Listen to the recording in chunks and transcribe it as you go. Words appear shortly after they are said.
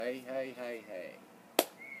Hey,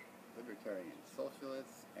 libertarian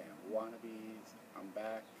socialists and wannabes, I'm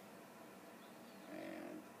back,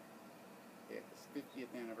 and it's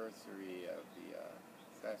 50th anniversary of the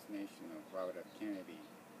assassination of Robert F. Kennedy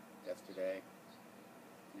yesterday,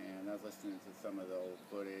 and I was listening to some of the old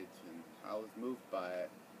footage, and I was moved by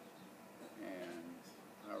it, and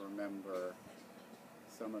I remember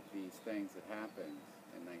some of these things that happened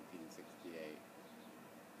in 1968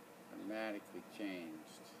 dramatically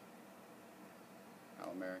changed how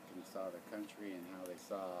Americans saw their country and how they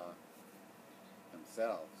saw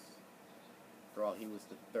themselves. After all, he was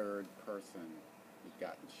the third person who'd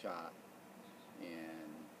gotten shot in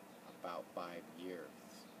about 5 years.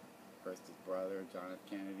 First his brother, John F.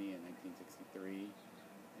 Kennedy, in 1963,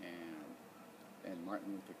 and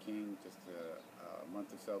Martin Luther King just a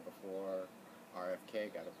month or so before.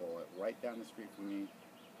 RFK got a bullet right down the street from me.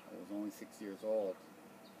 I was only 6 years old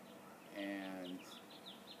and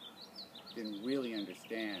didn't really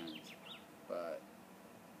understand, but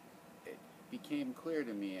it became clear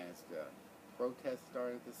to me as the protests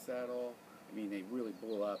started to settle. I mean, they really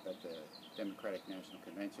blew up at the Democratic National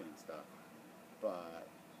Convention and stuff, but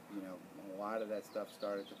you know, a lot of that stuff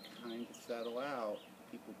started to kind of settle out.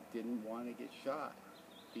 People didn't want to get shot.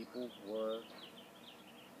 People were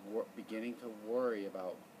beginning to worry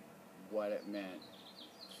about what it meant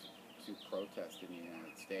to protest in the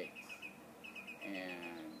United States.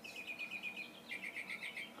 And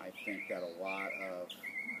I think that a lot of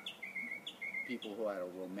people who had a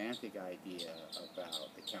romantic idea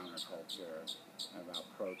about the counterculture, about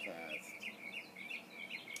protest,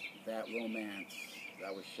 that romance,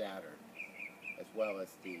 that was shattered, as well as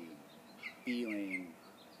the feeling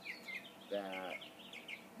that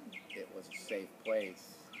it was a safe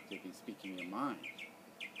place to be speaking your mind.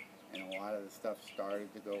 And a lot of the stuff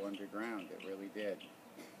started to go underground. It really did.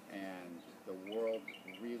 And the world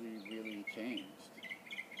really, really changed.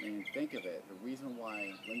 I mean, think of it. The reason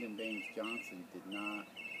why Lyndon Baines Johnson did not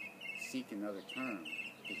seek another term,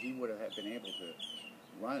 because he would have been able to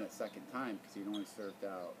run a second time, because he'd only served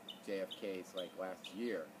out JFK's last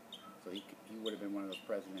year. So he would have been one of those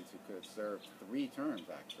presidents who could have served 3 terms,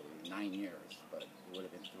 actually, 9 years, but it would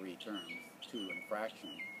have been 3 terms, 2 and a fraction.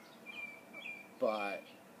 But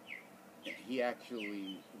he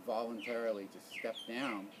actually voluntarily just stepped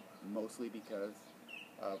down, mostly because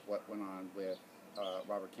of what went on with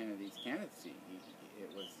Robert Kennedy's candidacy.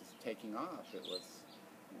 It was just taking off. It was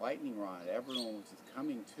lightning rod. Everyone was just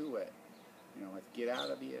coming to it. You know, let's get out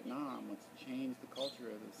of Vietnam. Let's change the culture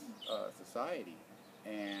of this society.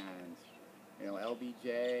 And, you know,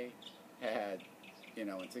 LBJ had, you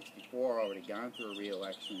know, in '64 already gone through a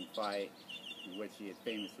re-election fight in which he had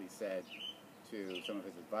famously said to some of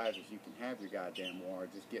his advisors, "You can have your goddamn war,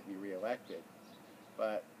 just get me re-elected."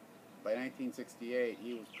 But by 1968,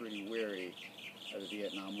 he was pretty weary of the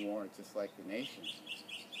Vietnam War, just like the nation.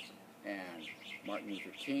 And Martin Luther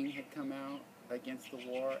King had come out against the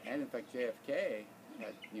war, and in fact JFK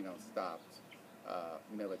had, you know, stopped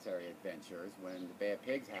military adventures when the Bay of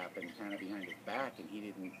Pigs happened kind of behind his back, and he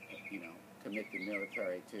didn't, you know, commit the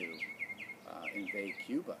military to invade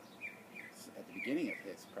Cuba at the beginning of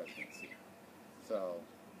his presidency. So,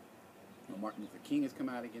 you know, Martin Luther King has come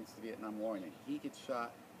out against the Vietnam War, and then he gets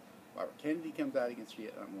shot. Robert Kennedy comes out against the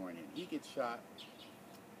Vietnam War, and then he gets shot.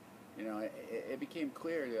 You know, it became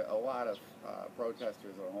clear to a lot of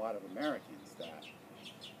protesters and a lot of Americans that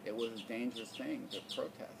it was a dangerous thing to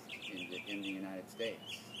protest in the United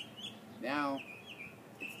States. Now,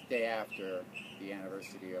 it's the day after the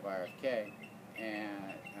anniversary of RFK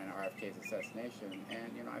and RFK's assassination,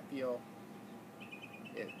 and, you know, I feel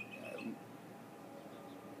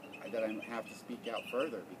that I have to speak out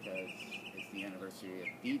further because it's the anniversary of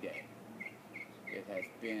D-Day. It has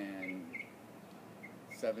been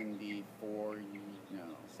 74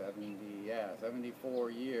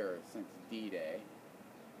 years since D-Day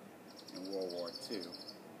in World War II,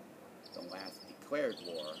 the last declared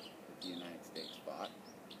war that the United States fought.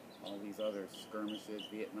 All these other skirmishes,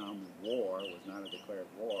 Vietnam War was not a declared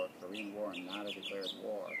war, Korean War not a declared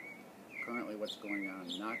war. Currently what's going on,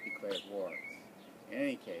 not declared wars. In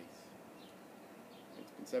any case,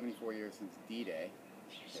 it's been 74 years since D-Day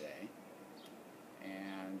today,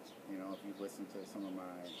 and, you know, if you've listened to some of my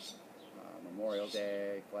Memorial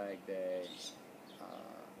Day, Flag Day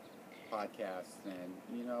podcasts, then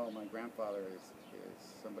you know my grandfather is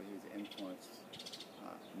somebody who's influenced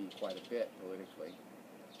me quite a bit politically,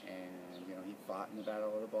 and, you know, he fought in the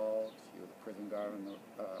Battle of the Bulge. He was a prison guard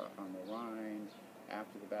on the Rhine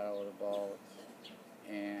after the Battle of the Bulge,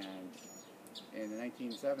 and in the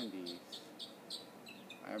 1970s,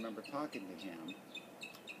 I remember talking to him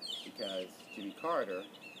because Jimmy Carter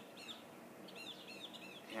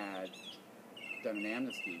had done an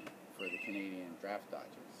amnesty for the Canadian draft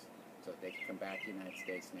dodgers, so they could come back to the United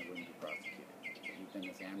States and they wouldn't be prosecuted. So he'd done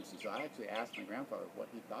this amnesty. So I actually asked my grandfather what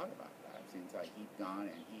he thought about that, since he'd gone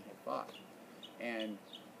and he had fought. And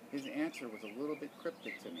his answer was a little bit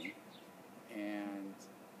cryptic to me, and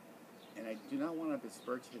I do not want to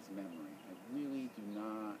besmirch his memory. I really do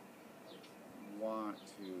not want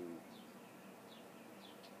to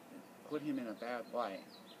put him in a bad light.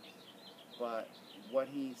 But what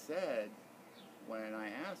he said when I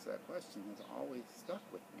asked that question has always stuck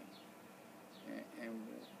with me. And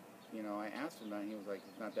you know, I asked him that, and he was like,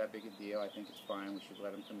 it's not that big a deal. I think it's fine. We should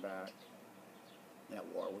let him come back. That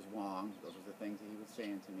war was wrong. Those were the things that he was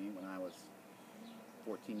saying to me when I was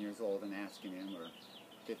 14 years old and asking him, or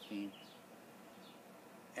 15.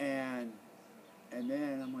 And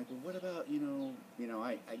then I'm like, well, what about, I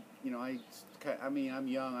mean, I'm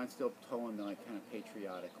young, I'm still towing the, like, kind of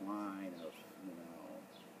patriotic line of,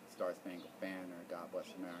 Star Spangled Banner, God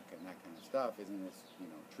Bless America, and that kind of stuff. Isn't this,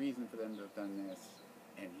 treason for them to have done this?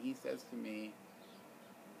 And he says to me,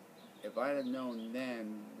 if I had known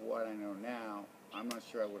then what I know now, I'm not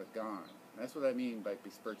sure I would have gone. That's what I mean by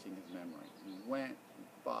besmirching his memory. He went, he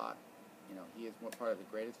fought, he is part of the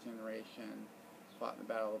greatest generation, fought in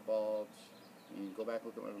the Battle of the Bulge. You can go back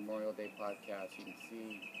and look at my Memorial Day podcast, you can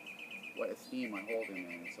see what esteem I hold him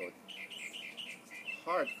in. So it's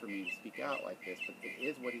hard for me to speak out like this, but it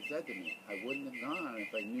is what he said to me. I wouldn't have gone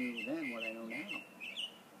if I knew then what I know now.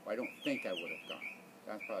 Or I don't think I would have gone.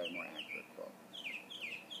 That's probably a more accurate quote.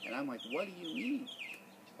 And I'm like, what do you mean?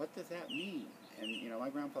 What does that mean? And, my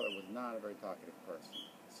grandfather was not a very talkative person.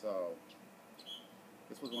 So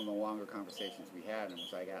this was one of the longer conversations we had, in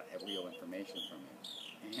which I got real information from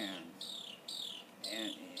him.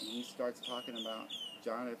 And he starts talking about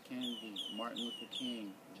John F. Kennedy, Martin Luther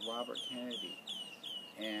King, Robert Kennedy.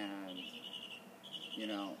 And,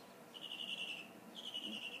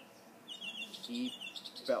 he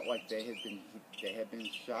felt like they had been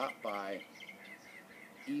shot by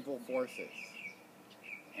evil forces,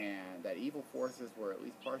 and that evil forces were at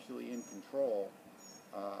least partially in control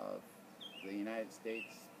of the United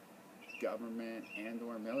States government and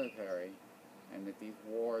or military, and that these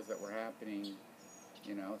wars that were happening,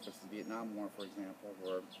 such as the Vietnam War, for example,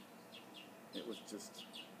 it was just,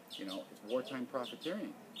 it's wartime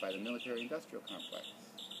profiteering by the military-industrial complex.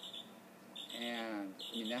 And,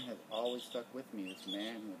 that has always stuck with me. This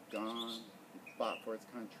man who had gone, he fought for his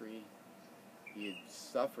country, he had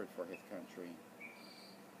suffered for his country,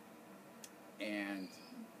 and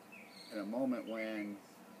in a moment when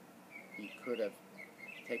he could have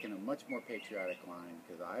taken a much more patriotic line,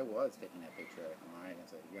 because I was taking that patriotic line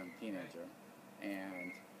as a young teenager,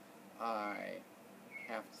 and I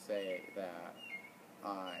have to say that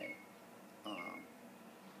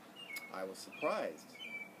I was surprised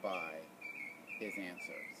by his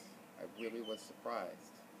answers. I really was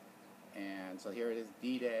surprised. And so here it is,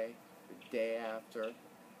 D-Day, the day after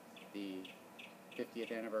the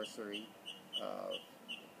 50th anniversary of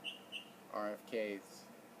RFK's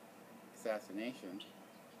assassination.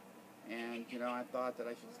 And, I thought that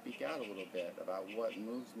I should speak out a little bit about what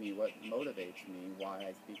moves me, what motivates me, why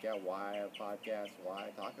I speak out, why I podcast, why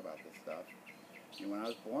I talk about this stuff. When I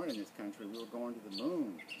was born in this country, we were going to the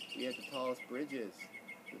moon. We had the tallest bridges,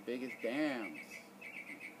 the biggest dams,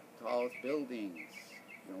 tallest buildings.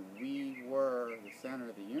 We were the center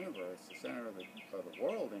of the universe, the center of the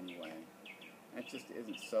world anyway. That just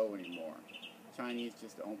isn't so anymore. Chinese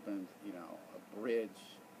just opened, a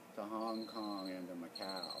bridge to Hong Kong and to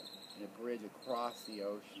Macau, and a bridge across the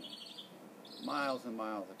ocean, miles and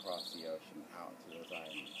miles across the ocean out to those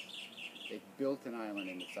islands. They built an island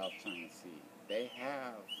in the South China Sea. They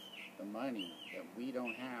have the money that we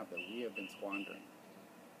don't have, that we have been squandering.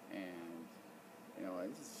 And,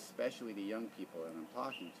 this is especially the young people that I'm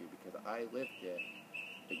talking to, because I lived it,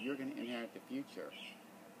 but you're going to inherit the future.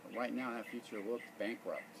 But right now, that future looks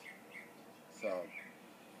bankrupt. So,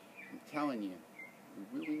 I'm telling you,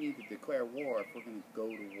 we really need to declare war if we're going to go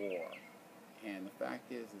to war. And the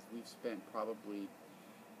fact is we've spent probably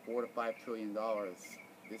 $4 to $5 trillion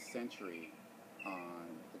this century on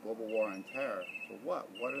the global war on terror. For what?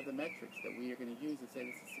 What are the metrics that we are going to use to say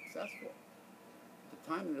this is successful? At the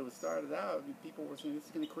time that it was started out, people were saying this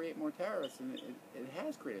is going to create more terrorists, and it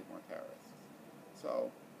has created more terrorists.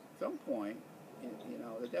 So, at some point,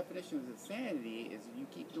 the definition of insanity is you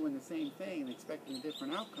keep doing the same thing and expecting a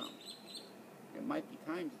different outcome. It might be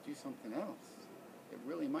time to do something else. It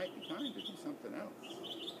really might be time to do something else.